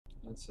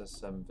It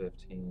says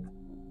 7:15.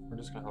 We're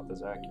just gonna hope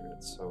that's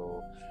accurate.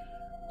 So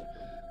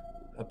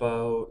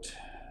about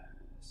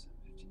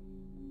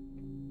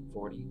 7:15,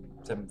 40,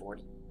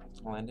 7:40.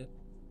 I'll end it.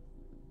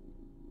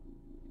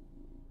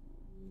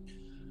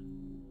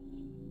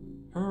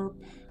 Herp.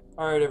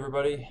 Alright,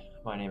 everybody.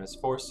 My name is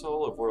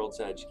Forsoul of World's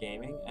Edge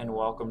Gaming, and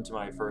welcome to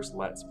my first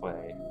Let's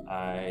Play.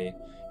 I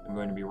am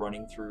going to be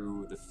running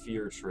through the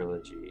F.E.A.R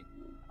trilogy,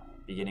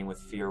 beginning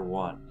with F.E.A.R.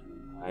 1.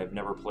 I have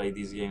never played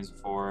these games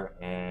before,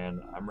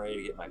 and I'm ready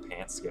to get my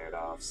pants scared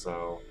off,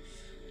 so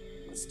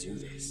let's do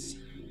this.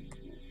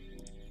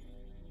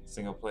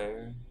 Single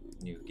player,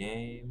 new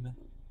game.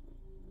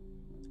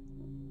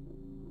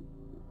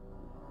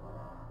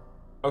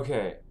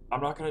 Okay, I'm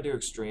not gonna do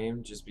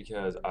extreme just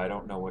because I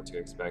don't know what to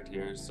expect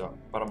here,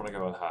 but I'm gonna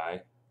go with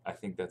high. I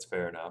think that's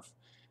fair enough.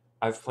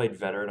 I've played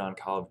veteran on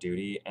Call of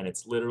Duty, and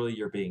it's literally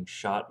you're being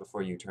shot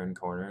before you turn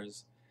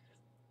corners.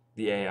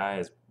 The AI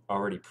is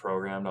already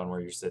programmed on where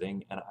you're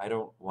sitting, and I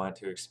don't want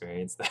to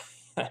experience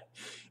that,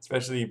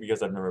 especially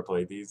because I've never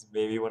played these.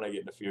 Maybe when I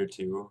get into F.E.A.R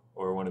 2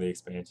 or one of the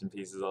expansion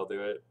pieces, I'll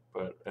do it,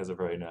 but as of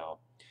right now,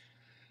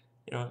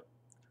 you know,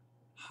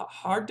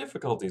 hard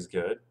difficulty is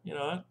good, you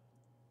know.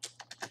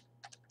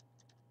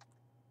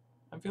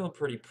 I'm feeling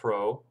pretty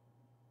pro.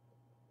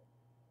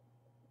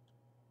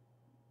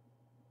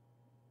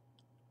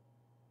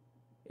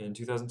 In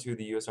 2002,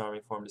 the U.S. Army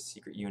formed a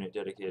secret unit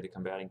dedicated to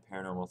combating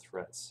paranormal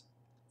threats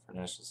for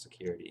national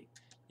security.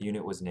 The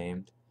unit was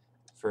named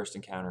First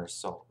Encounter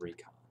Assault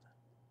Recon.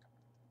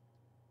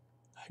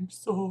 I'm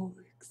so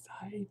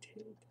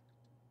excited.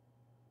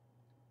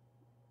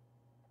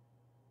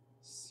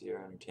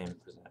 Sierra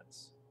Entertainment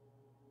presents.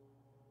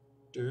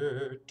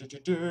 I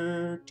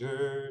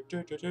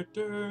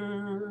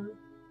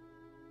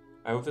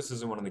hope this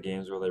isn't one of the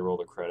games where they roll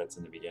the credits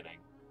in the beginning.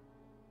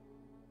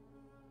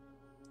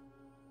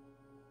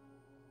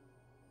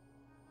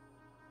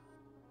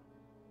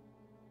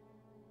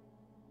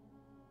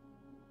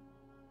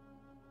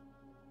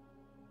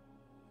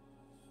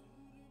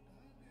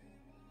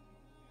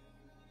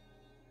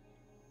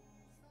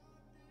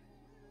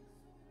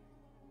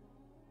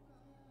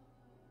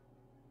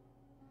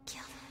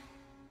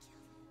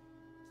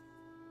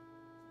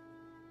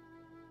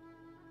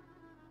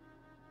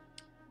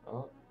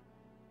 Oh.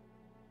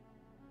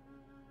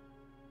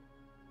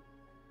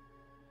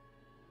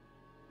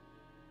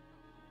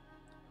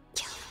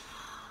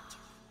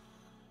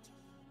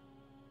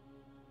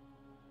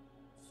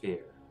 F.E.A.R.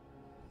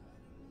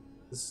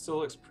 This still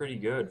looks pretty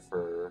good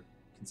for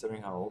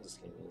considering how old this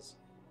game is.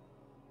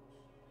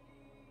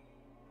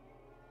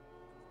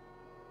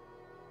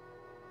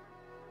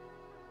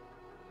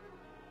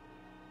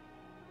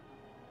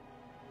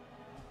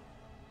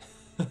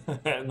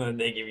 And then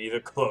they give you the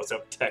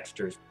close-up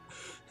textures.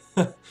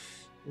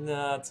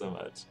 Not so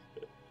much.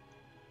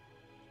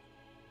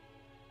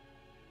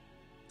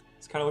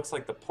 This kind of looks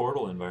like the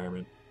Portal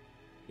environment.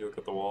 You look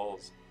at the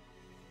walls.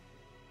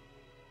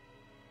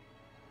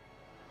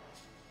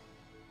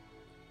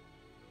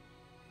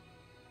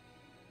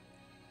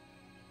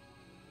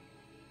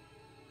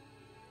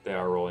 They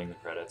are rolling the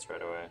credits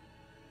right away.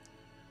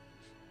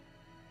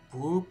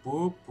 Boop,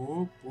 boop,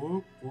 boop,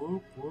 boop,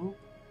 boop, boop.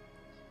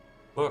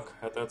 Look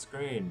at that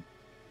screen.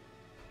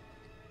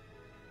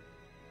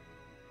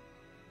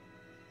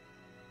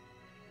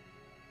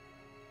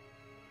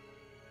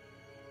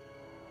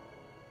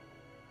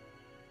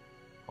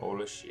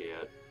 Holy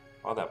shit.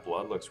 Oh, that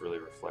blood looks really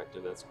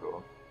reflective. That's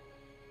cool.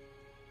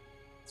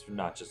 It's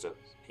not just a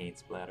paint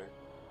splatter.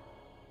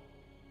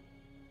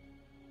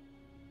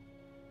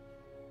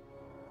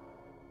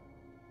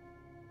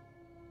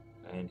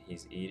 And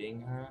he's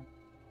eating her,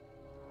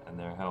 and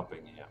they're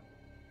helping him.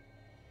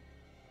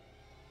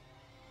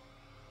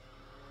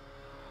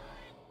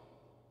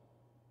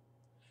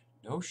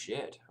 No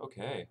shit.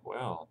 Okay,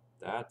 well,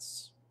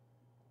 that's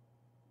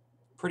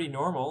pretty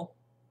normal,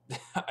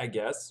 I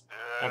guess,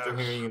 after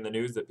hearing in the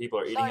news that people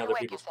are eating other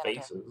people's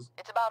faces.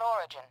 It's about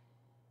Origin.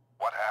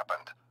 What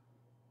happened?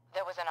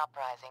 There was an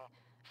uprising.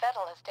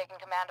 F.E.A.R has taken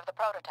command of the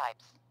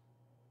prototypes.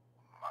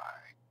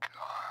 My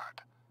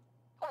God.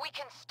 We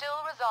can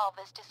still resolve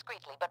this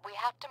discreetly, but we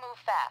have to move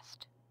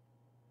fast.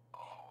 Oh,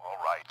 all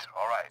right.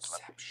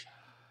 Let me Perception.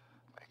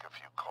 make a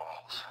few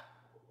calls.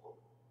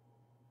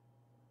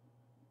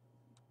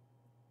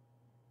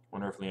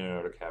 Wonder if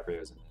Leonardo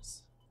DiCaprio's in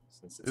this.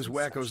 Since it's This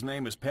wacko's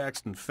name is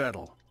Paxton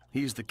Fettel.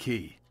 He's the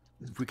key.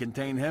 If we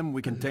contain him,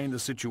 we contain the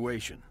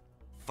situation.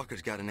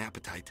 Fucker's got an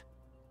appetite.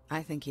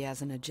 I think he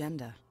has an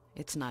agenda.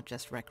 It's not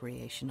just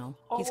recreational.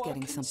 Oh, He's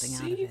getting something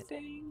out of it.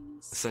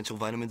 Things. Essential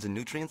vitamins and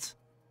nutrients?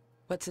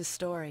 What's his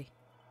story?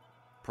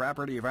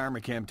 Property of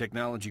Armacam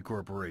Technology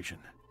Corporation.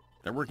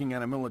 They're working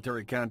on a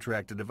military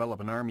contract to develop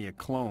an army of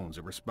clones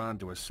that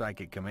respond to a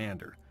psychic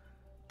commander.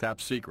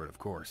 Top secret, of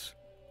course.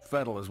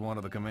 Fettel is one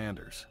of the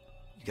commanders.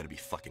 You gotta be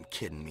fucking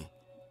kidding me.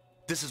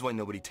 This is why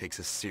nobody takes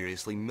us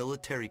seriously.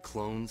 Military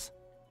clones?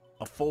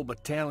 A full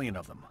battalion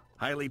of them.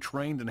 Highly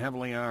trained and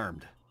heavily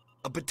armed.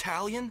 A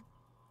battalion?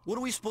 What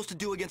are we supposed to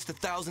do against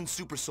 1,000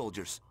 super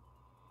soldiers?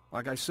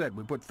 Like I said,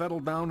 we put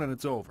Fettel down and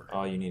it's over.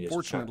 All you need is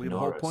Fortunately, Chuck the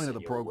whole Norris point of and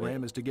the you'll program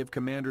win. is to give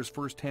commanders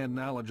first-hand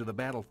knowledge of the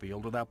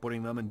battlefield without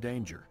putting them in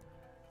danger.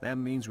 That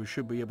means we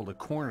should be able to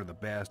corner the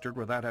bastard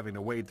without having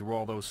to wade through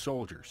all those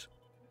soldiers.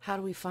 How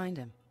do we find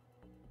him?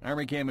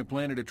 Army Cam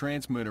implanted a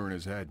transmitter in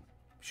his head.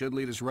 Should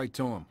lead us right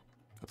to him.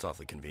 That's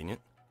awfully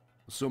convenient.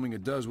 Assuming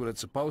it does what it's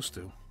supposed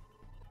to.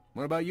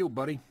 What about you,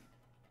 buddy?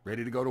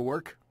 Ready to go to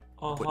work?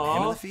 Putting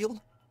him in the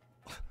field?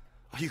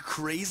 Are you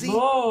crazy?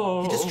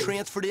 No! He just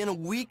transferred in a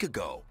week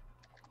ago.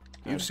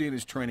 You've seen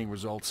his training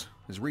results.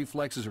 His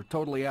reflexes are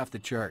totally off the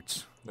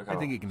charts. Look I how-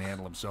 think he can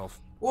handle himself.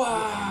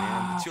 Wow! Hey,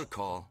 man, it's your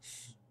call.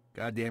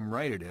 Goddamn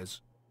right it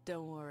is.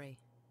 Don't worry.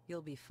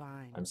 You'll be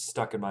fine. I'm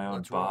stuck in my own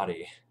What's wrong?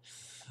 body.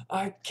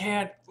 I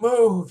can't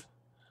move!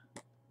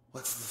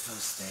 What's the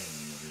first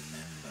thing you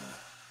remember?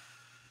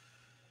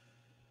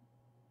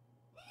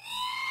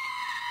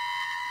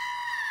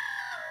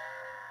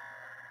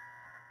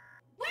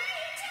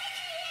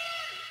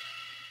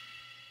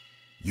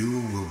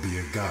 You will be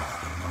a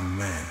god among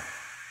men.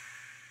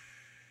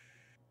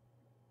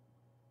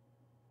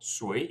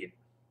 Sweet.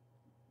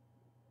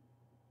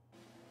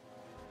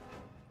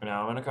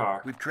 Now I'm in a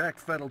car. We've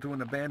tracked Fettel to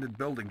an abandoned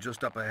building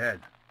just up ahead.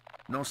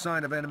 No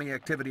sign of enemy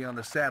activity on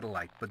the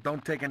satellite, but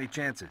don't take any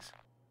chances.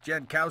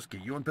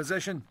 Jankowski, you in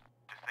position?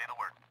 Just say the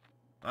word.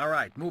 All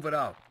right, move it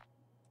out.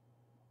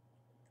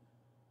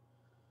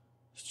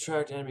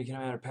 Tracked enemy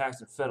commander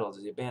Paxton Fettel to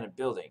the abandoned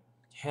building.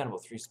 Hannibal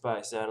 3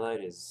 spy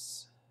satellite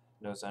is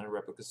no sign of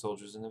replica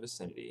soldiers in the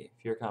vicinity.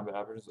 F.E.A.R combat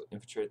operatives will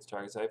infiltrate the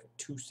target site for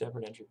 2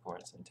 separate entry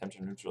points and attempt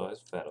to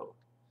neutralize Fettel.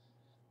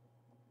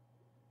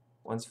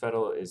 Once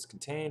Fettel is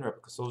contained,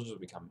 replica soldiers will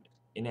become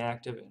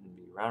inactive and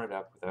be rounded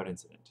up without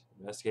incident.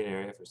 Investigate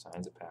area for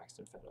signs of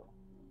Paxton Fettel.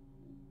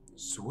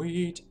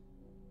 Sweet!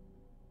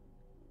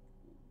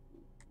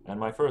 And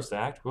my first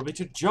act will be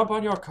to jump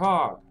on your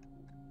car!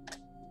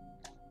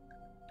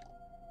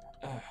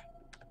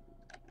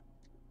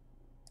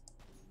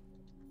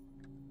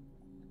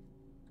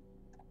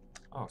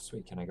 Oh,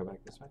 sweet. Can I go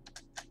back this way?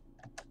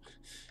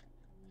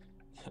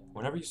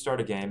 Whenever you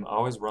start a game,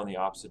 always run the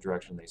opposite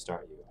direction they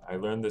start you. I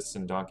learned this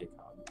in Donkey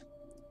Kong.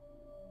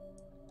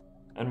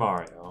 And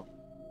Mario.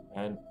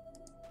 And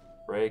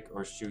break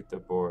or shoot the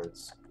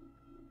boards.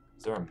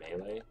 Is there a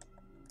melee?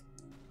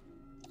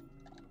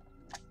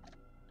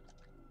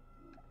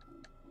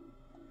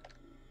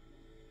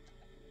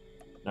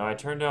 Now, I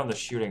turned down the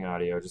shooting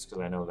audio just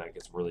because I know that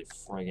gets really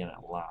friggin'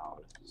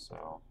 loud,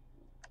 so...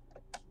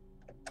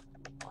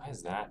 Why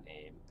is that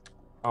name?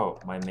 Oh,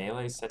 my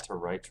melee set to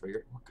right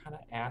trigger? What kind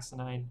of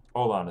asinine?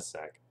 Hold on a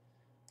sec.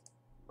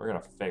 We're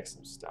gonna fix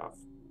some stuff.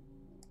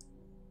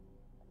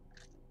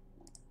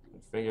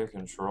 Configure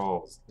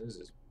controls. This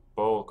is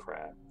bull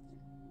crap.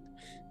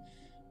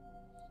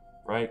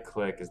 Right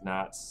click is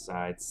not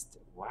side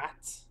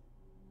what?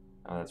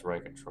 Oh, that's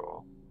right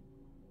control.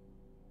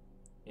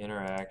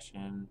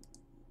 Interaction.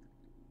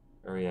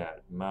 Where are we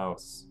at?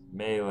 Mouse.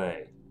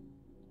 Melee.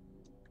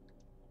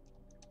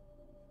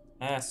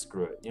 Ah,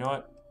 screw it. You know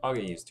what? I'll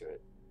get used to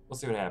it. We'll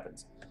see what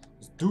happens.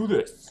 Let's do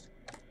this!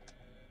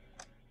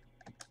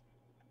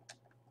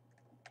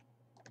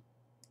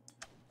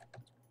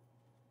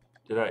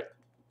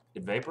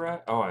 Did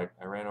vaporize? Oh, I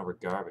ran over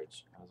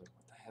garbage. I was like,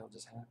 what the hell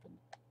just happened?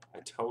 I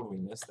totally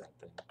missed that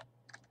thing.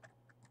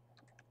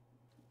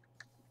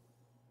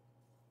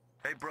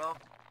 Hey, bro.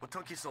 What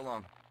took you so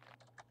long?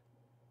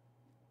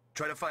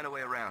 Try to find a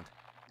way around.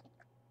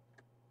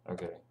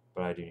 Okay,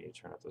 but I do need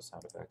to turn up those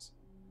sound effects.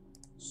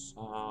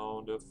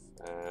 Sound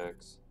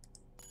effects.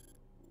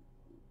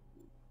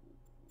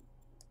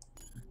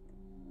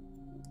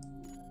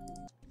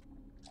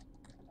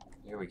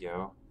 Here we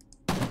go.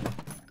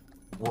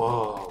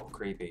 Whoa,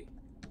 creepy.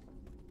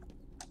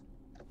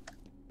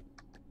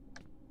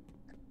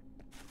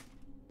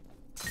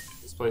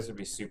 This place would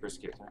be super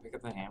scary. Can I pick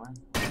up the hammer?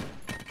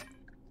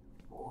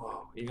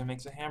 Whoa, it even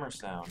makes a hammer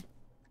sound.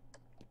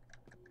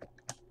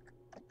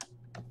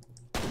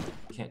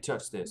 Can't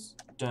touch this.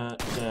 Dun,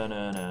 dun,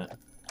 dun, dun.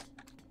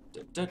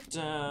 Dun, dun,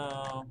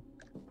 dun.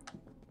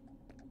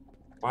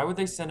 Why would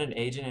they send an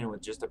agent in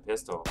with just a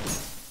pistol?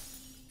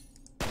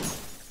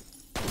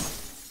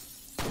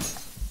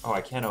 Oh,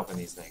 I can't open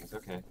these things.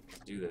 Okay, let's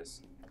do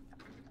this.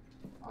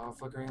 Oh,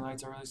 flickering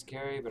lights are really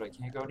scary, but I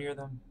can't go near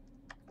them.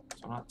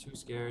 So I'm not too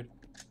scared.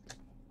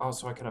 Oh,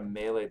 so I could have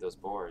meleeed those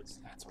boards.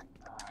 That's what...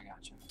 Oh, I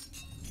gotcha.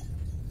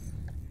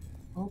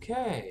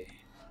 Okay.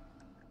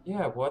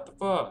 Yeah, what the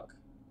fuck?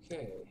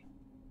 Okay.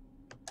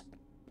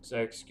 So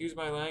excuse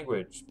my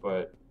language,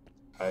 but...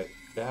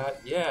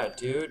 Yeah,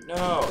 dude.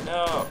 No,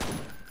 no.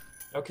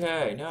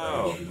 Okay,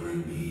 no.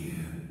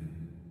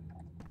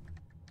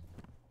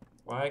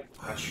 Why?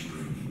 I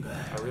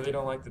really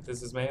don't like that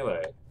this is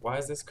melee. Why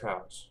is this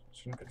crouch?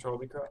 Shouldn't control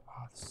be crouch?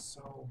 Oh, this is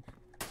so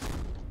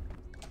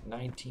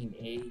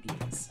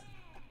 1980s.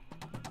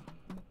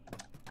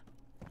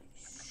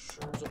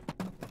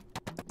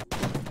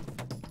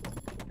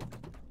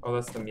 Oh,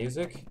 that's the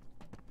music?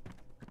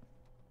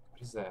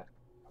 What is that?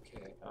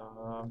 Okay,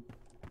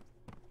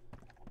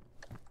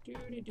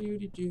 doody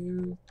doody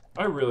doo.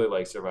 I really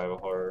like survival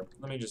horror.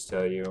 Let me just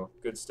tell you,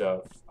 good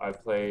stuff.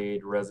 I've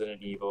played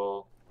Resident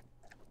Evil,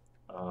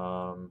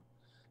 um,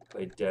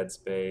 played Dead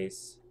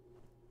Space.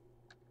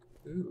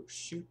 Ooh,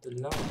 shoot the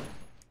log.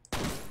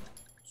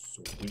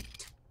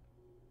 Sweet.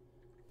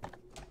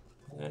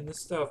 And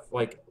this stuff,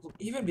 like,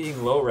 even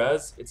being low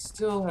res, it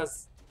still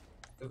has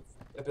the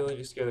ability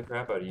to scare the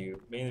crap out of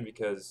you, mainly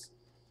because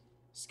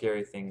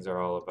scary things are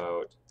all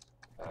about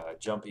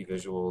jumpy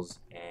visuals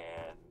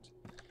and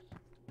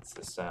it's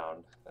the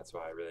sound. That's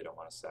why I really don't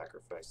want to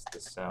sacrifice the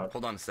sound.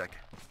 Hold on a sec.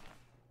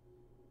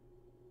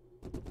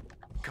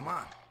 Come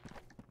on.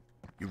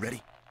 You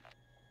ready?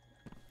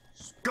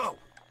 Go!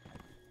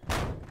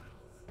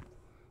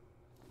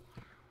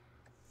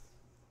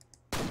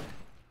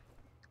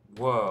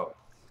 Whoa.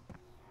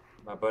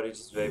 My buddy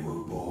just You vapored.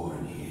 were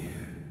born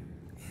here,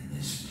 in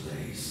this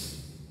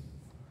place.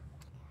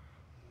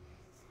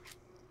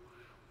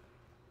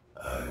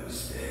 I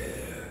was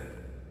there.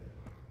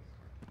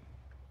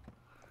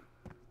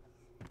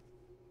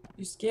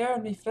 You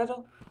scaring me,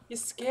 Fiddle. You're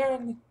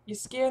scaring me. You're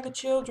scaring the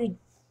children.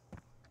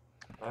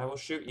 I will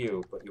shoot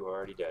you, but you are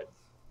already dead.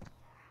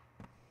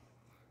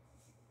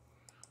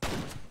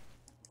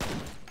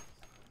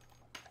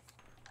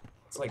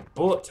 It's like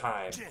bullet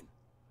time. Jin,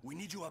 we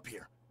need you up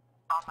here.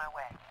 On my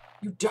way.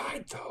 You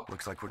died, though.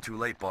 Looks like we're too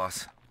late,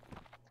 boss.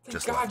 Thank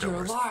Just God you're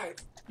leftovers. alive.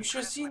 You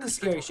should have seen the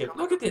scary shit.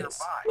 Look at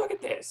this. Look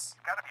at this.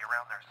 Gotta be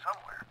around there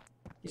somewhere.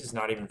 He's just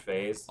not even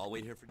phased. I'll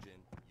wait here for Jin.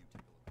 You take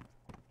a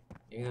look.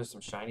 Maybe there's some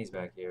shinies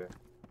back here.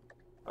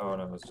 Oh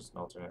no, it's just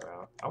an alternate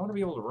route. I want to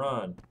be able to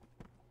run.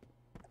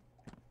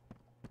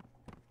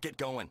 Get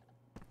going.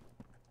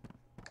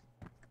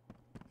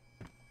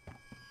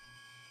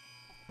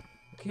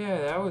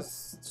 Okay, that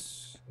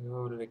was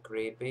totally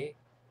creepy.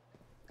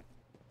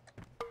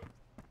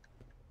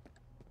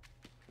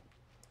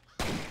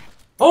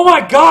 Oh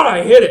my God,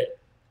 I hit it!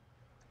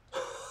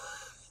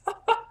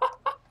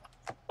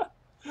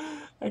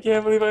 I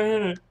can't believe I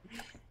hit it.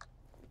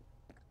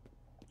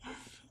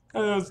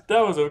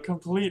 That was a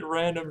complete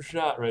random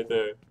shot right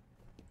there.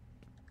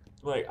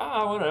 Like,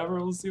 whatever,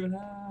 we'll see what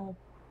happens.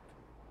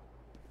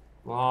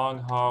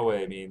 Long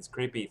hallway means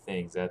creepy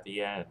things at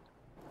the end.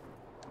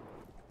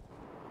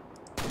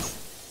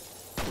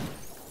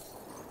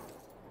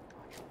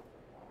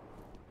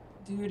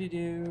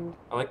 Doo-doo-doo.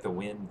 I like the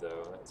wind,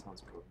 though. That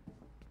sounds cool.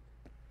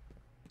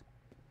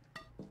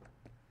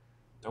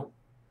 Don't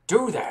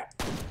do that!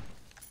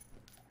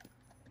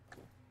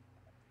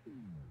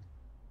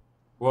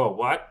 Whoa,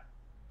 what?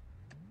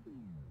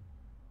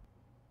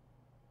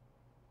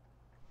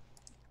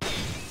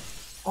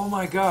 Oh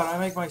my God, I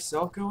make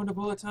myself go into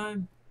bullet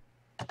time?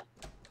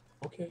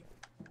 Okay.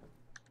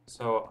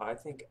 So, I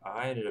think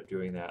I ended up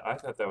doing that. I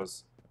thought that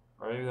was...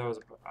 Or maybe that was...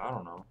 I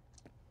don't know.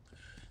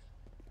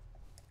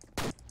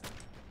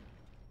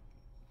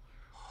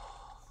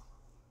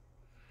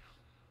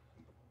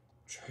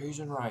 Cheese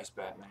and rice,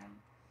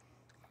 Batman.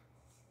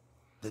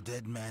 The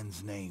dead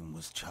man's name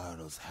was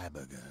Charles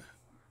Haberger.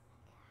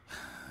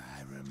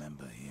 I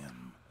remember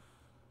him.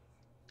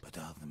 But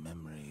are the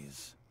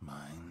memories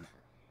mine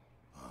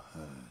or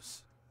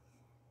hers?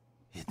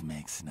 It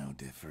makes no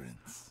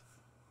difference.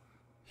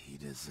 He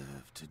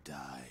deserved to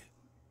die.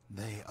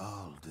 They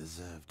all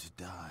deserve to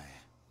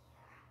die.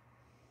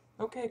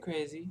 Okay,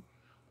 crazy.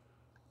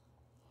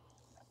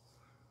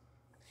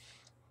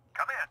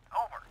 Come in.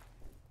 Over.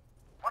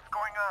 What's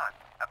going on?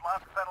 I've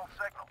lost Fennel's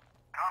signal.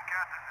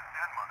 Tomcat, this is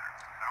Dead Mother.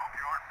 I hope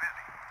you aren't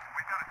busy.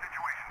 We've got a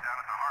situation down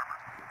at the harbor.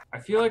 I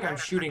feel like I'm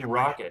shooting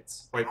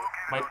rockets. Like,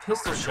 my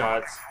pistol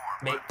shots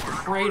make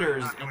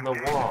craters in the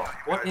wall.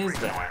 What is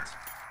that?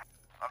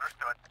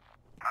 Understood.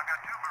 I've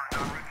got 2 birds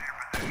on route to your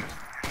position.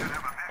 You should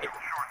have a visual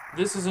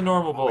shortly. This is a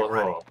normal bullet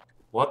hole.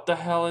 What the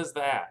hell is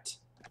that?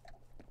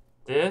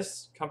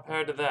 This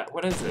compared to that.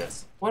 What is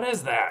this? What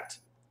is that?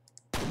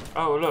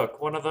 Oh,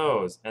 look, one of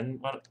those.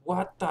 And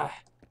what the?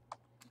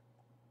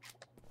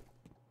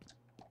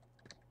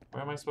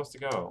 Where am I supposed to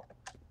go?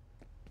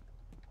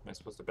 Am I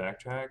supposed to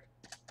backtrack?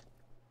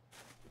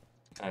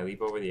 Can I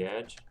leap over the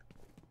edge?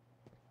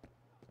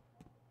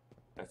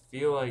 I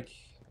feel like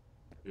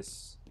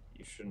this,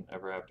 you shouldn't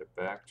ever have to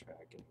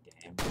backtrack in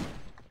a game.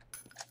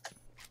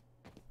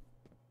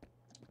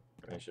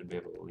 Or I should be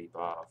able to leap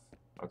off.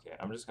 Okay,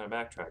 I'm just gonna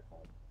backtrack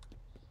then.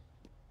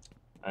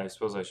 I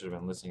suppose I should have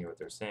been listening to what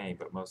they're saying,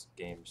 but most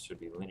games should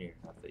be linear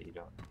enough that you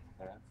don't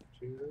have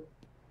to.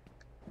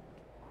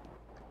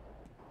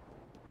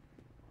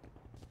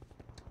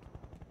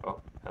 Oh,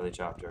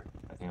 helicopter.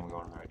 I think I'm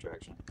going in the right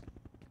direction.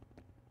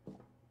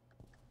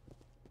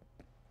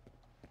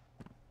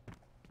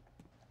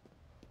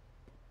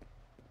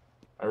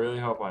 I really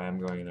hope I am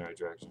going in the right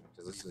direction,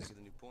 because this is... The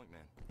new point,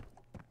 man.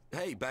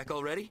 Hey, back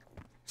already?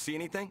 See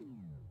anything? You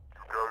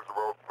guys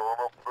about done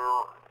up there?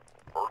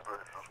 Our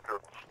day's just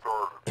getting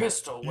started.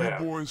 Pistol whip!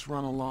 boys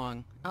run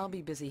along. I'll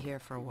be busy here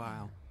for a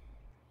while.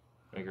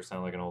 Make her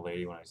sound like an old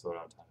lady when I slow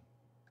down time.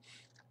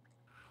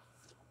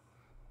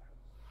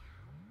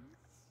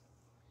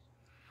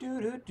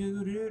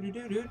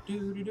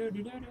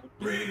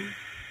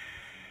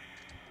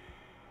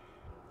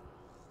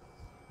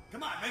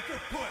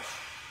 push!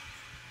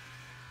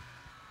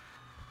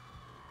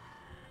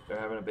 They're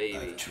having a baby.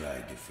 I've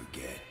tried to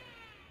forget.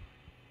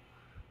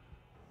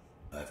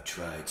 I've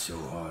tried so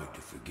hard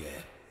to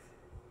forget.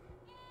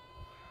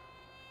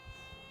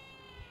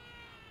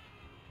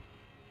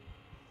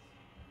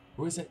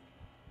 Who is it?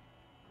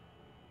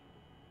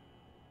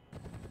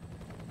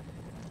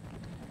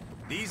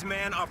 These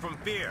men are from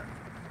F.E.A.R.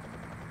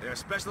 They are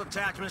special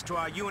attachments to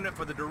our unit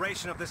for the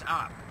duration of this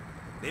op.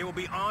 They will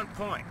be on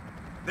point.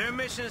 Their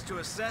mission is to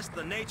assess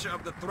the nature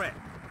of the threat.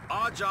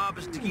 Our job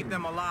is to keep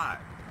them alive.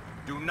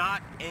 Do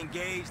not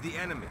engage the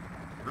enemy.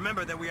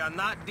 Remember that we are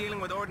not dealing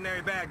with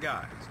ordinary bad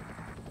guys.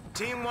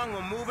 Team 1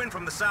 will move in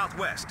from the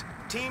southwest.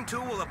 Team 2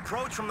 will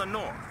approach from the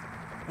north.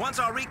 Once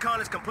our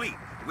recon is complete,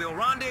 we'll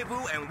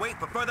rendezvous and wait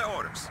for further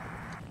orders.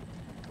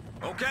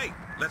 Okay,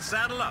 let's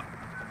saddle up.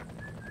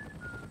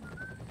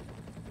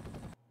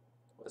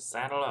 Let's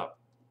saddle up.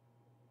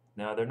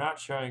 Now, they're not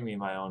showing me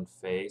my own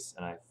face,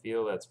 and I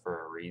feel that's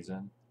for a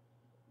reason.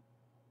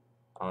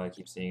 All I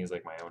keep seeing is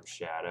like my own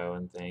shadow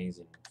and things,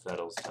 and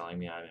Fettel's telling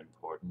me I'm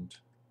important.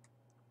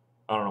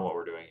 I don't know what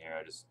we're doing here.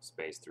 I just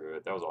spaced through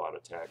it. That was a lot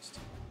of text.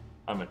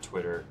 I'm a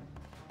Twitter.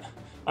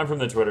 I'm from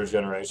the Twitter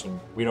generation.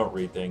 We don't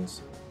read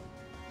things.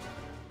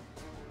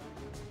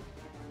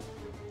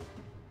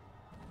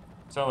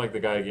 Sound like the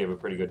guy gave a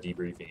pretty good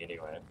debriefing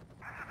anyway.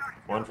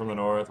 One from the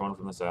north, one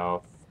from the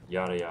south,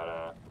 yada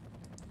yada.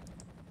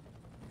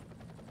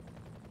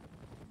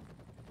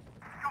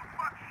 Don't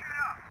fuck shit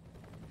up!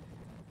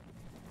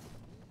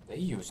 They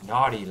use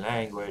naughty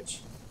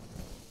language.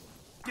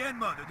 Den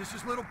Mother, this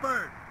is Little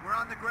Bird. We're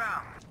on the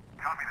ground.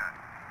 Copy that.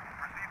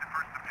 Proceed to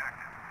first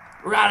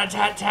objective.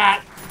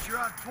 Rat-a-tat-tat! Since you're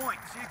on point,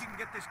 see if you can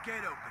get this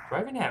gate open. Do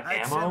I even have I'd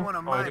ammo? send one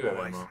of Oh, I my do have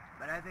boys, ammo.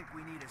 but I think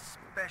we need a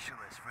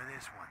specialist for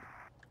this one.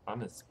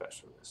 I'm a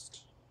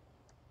specialist.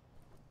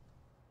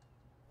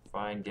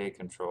 Find gate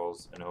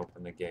controls and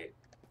open the gate.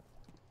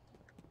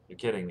 You're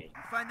kidding me.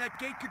 You find that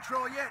gate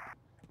control yet?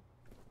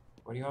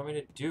 What do you want me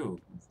to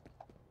do?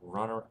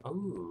 Run around?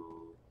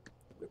 Ooh,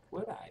 look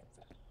what I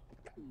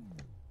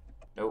found.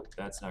 Nope,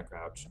 that's not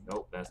crouch.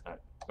 Nope, that's not.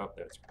 Oh,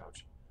 there's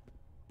crouch.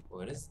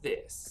 What is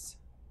this?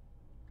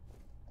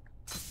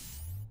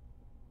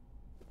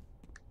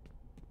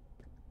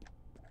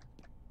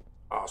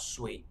 Oh,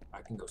 sweet.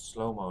 I can go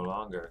slow-mo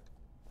longer.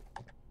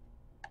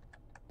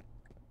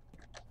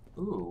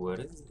 Ooh, what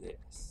is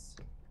this?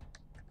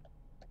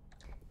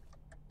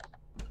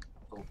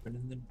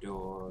 Opening the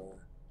door.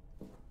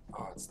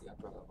 Oh, it's the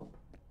upper level.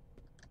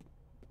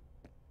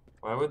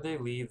 Why would they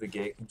leave the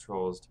gate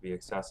controls to be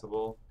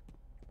accessible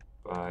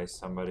by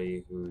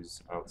somebody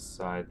who's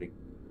outside the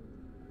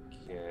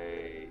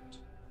gate?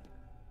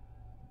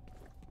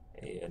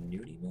 Hey, a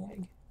nudie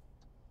mag?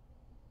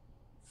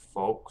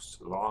 Folks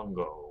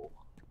Longo.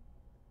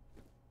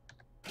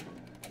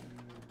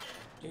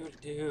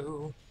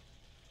 Do-do.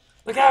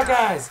 Look out,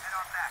 guys!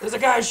 There's a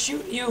guy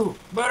shooting you!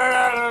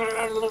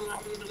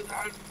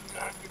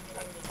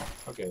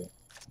 Okay.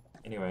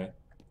 Anyway,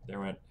 there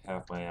went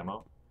half my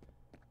ammo.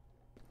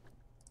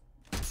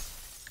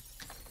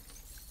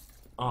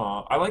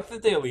 Aw, I like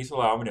that they at least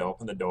allow me to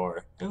open the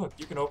door. Hey look,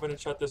 you can open and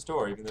shut this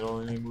door even though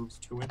it only moves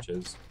 2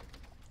 inches.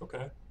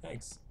 Okay,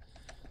 thanks.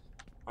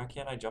 Why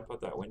can't I jump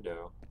out that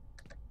window?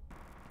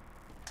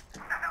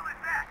 What the hell is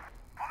that?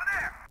 Over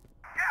there!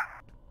 Yeah!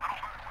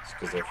 It's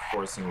because they're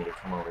forcing me to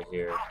come over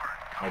here.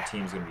 My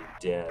team's gonna be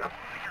dead. Your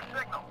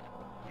signal.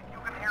 If you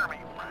can hear me,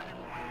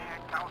 rendezvous with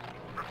Jankowski.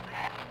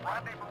 Proceed.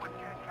 Rendezvous with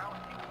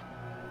Jankowski.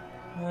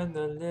 And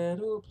the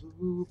little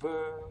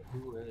bluebird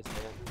who has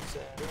never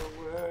said a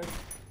word.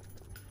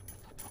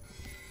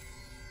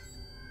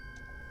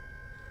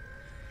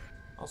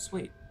 Oh,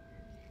 sweet.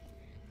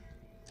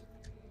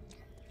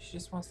 She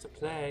just wants to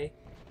play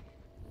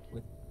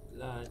with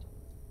blood.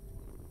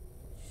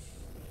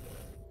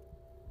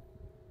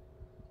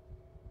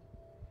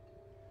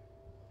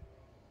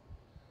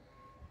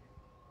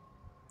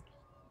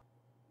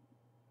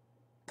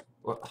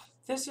 Well,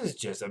 this is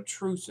just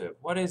obtrusive.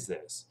 What is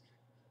this?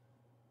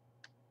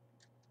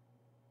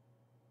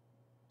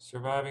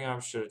 Surviving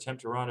officers should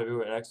attempt to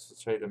rendezvous and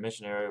exfiltrate the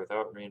mission area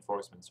without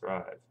reinforcements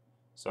arrive.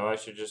 So I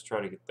should just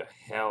try to get the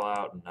hell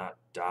out and not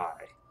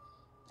die.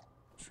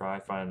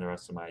 Try finding the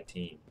rest of my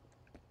team.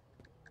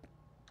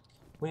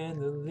 When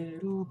the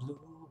little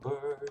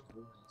bluebird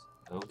was...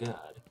 Oh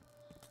god.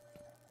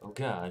 Oh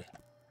god.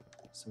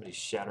 Somebody's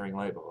shattering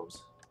light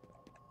bulbs.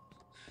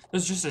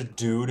 There's just a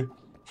dude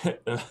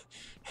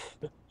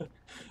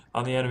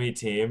on the enemy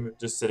team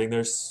just sitting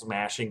there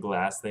smashing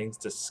glass things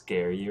to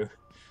scare you.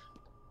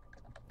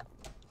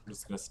 I'm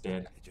just gonna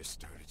stand. I just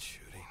started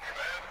shooting.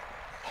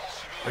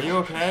 Are you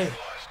okay?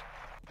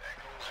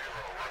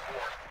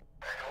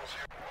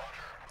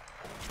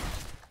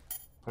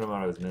 Put him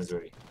out of his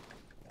misery.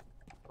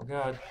 Oh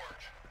god.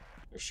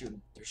 They're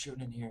shooting. They're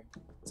shooting in here.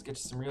 Let's get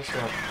to some real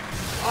stuff.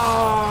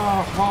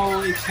 Oh,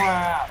 holy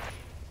crap!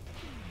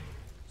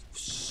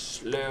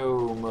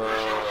 Slow-mo.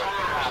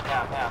 Pow,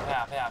 pow, pow,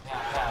 pow, pow,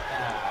 pow, pow,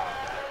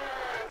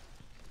 pow.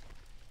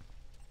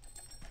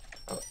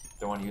 Oh,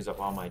 don't want to use up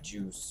all my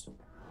juice.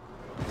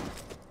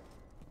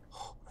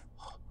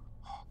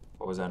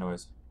 was that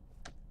noise?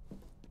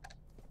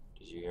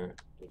 Did you hear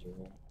it? Did you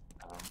hear it?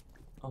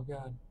 Oh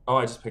god. Oh,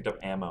 I just picked up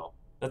ammo.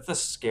 That's the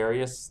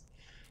scariest.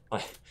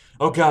 Like,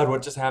 oh god,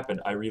 what just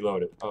happened? I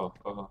reloaded. Oh,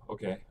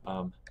 okay.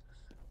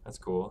 That's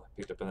cool. I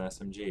picked up an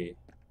SMG.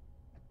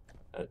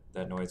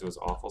 That noise was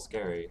awful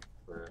scary.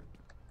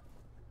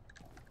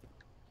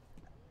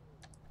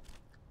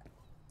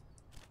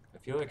 I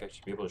feel like I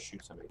should be able to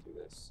shoot somebody through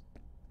this.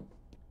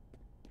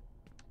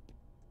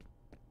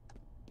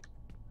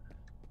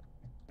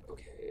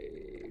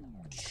 Okay.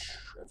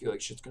 I feel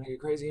like shit's gonna get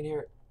crazy in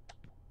here.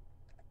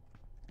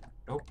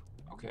 Nope.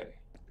 Okay.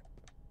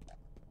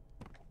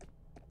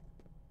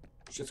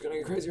 Shit's gonna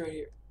get crazy right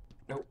here.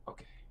 Nope.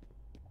 Okay.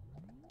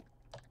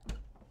 I'm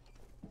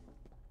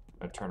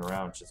gonna turn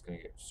around. Shit's gonna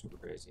get super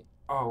crazy.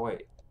 Oh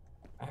wait.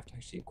 I have to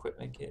actually equip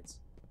my kids.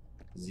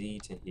 Z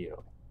to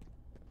heal.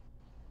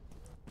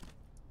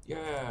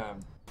 Yeah.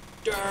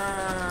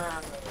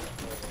 Durr!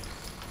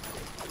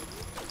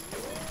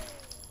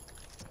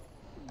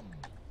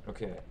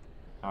 Okay.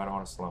 Now I don't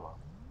want to slow mo.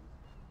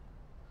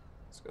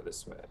 Let's go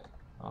this way.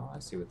 Oh, I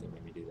see what they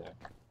made me do there.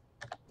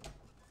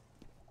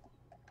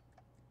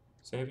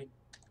 Saving.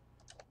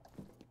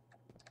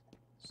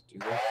 Let's do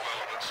this.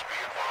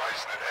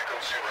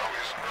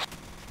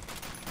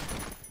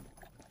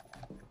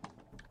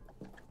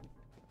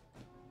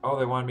 Oh,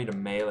 they wanted me to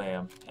melee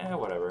him. Eh,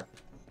 whatever.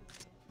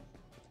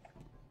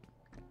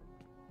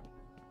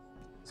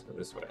 Let's go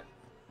this way.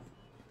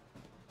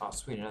 Oh,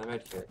 sweet, another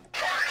med kit.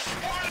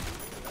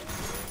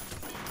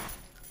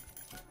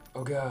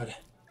 Oh god.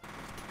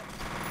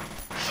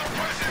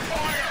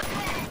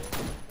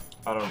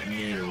 I don't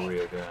need a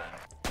real gun.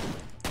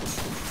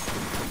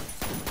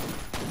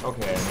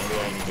 Okay, maybe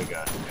I need a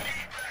gun.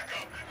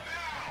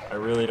 I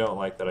really don't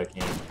like that I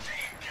can't.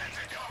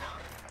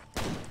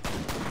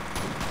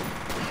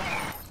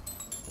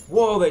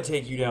 Whoa, they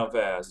take you down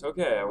fast.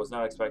 Okay, I was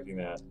not expecting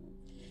that.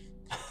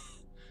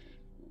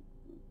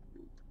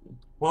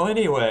 Well,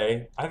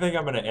 anyway, I think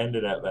I'm going to end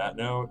it at that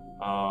note.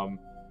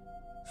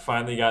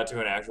 Finally got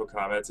to an actual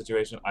combat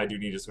situation. I do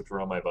need to switch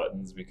around my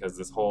buttons because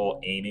this whole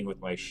aiming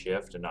with my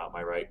shift and not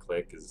my right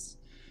click is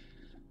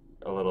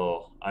a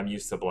little... I'm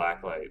used to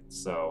blacklight,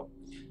 so...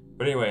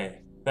 But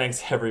anyway,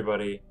 thanks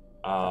everybody.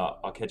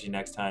 I'll catch you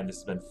next time. This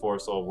has been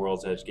Forsoul,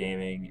 World's Edge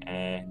Gaming,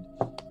 and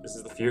this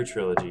is the F.E.A.R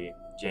trilogy.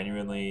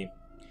 Genuinely,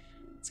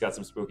 it's got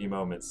some spooky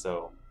moments,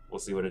 so we'll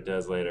see what it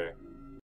does later.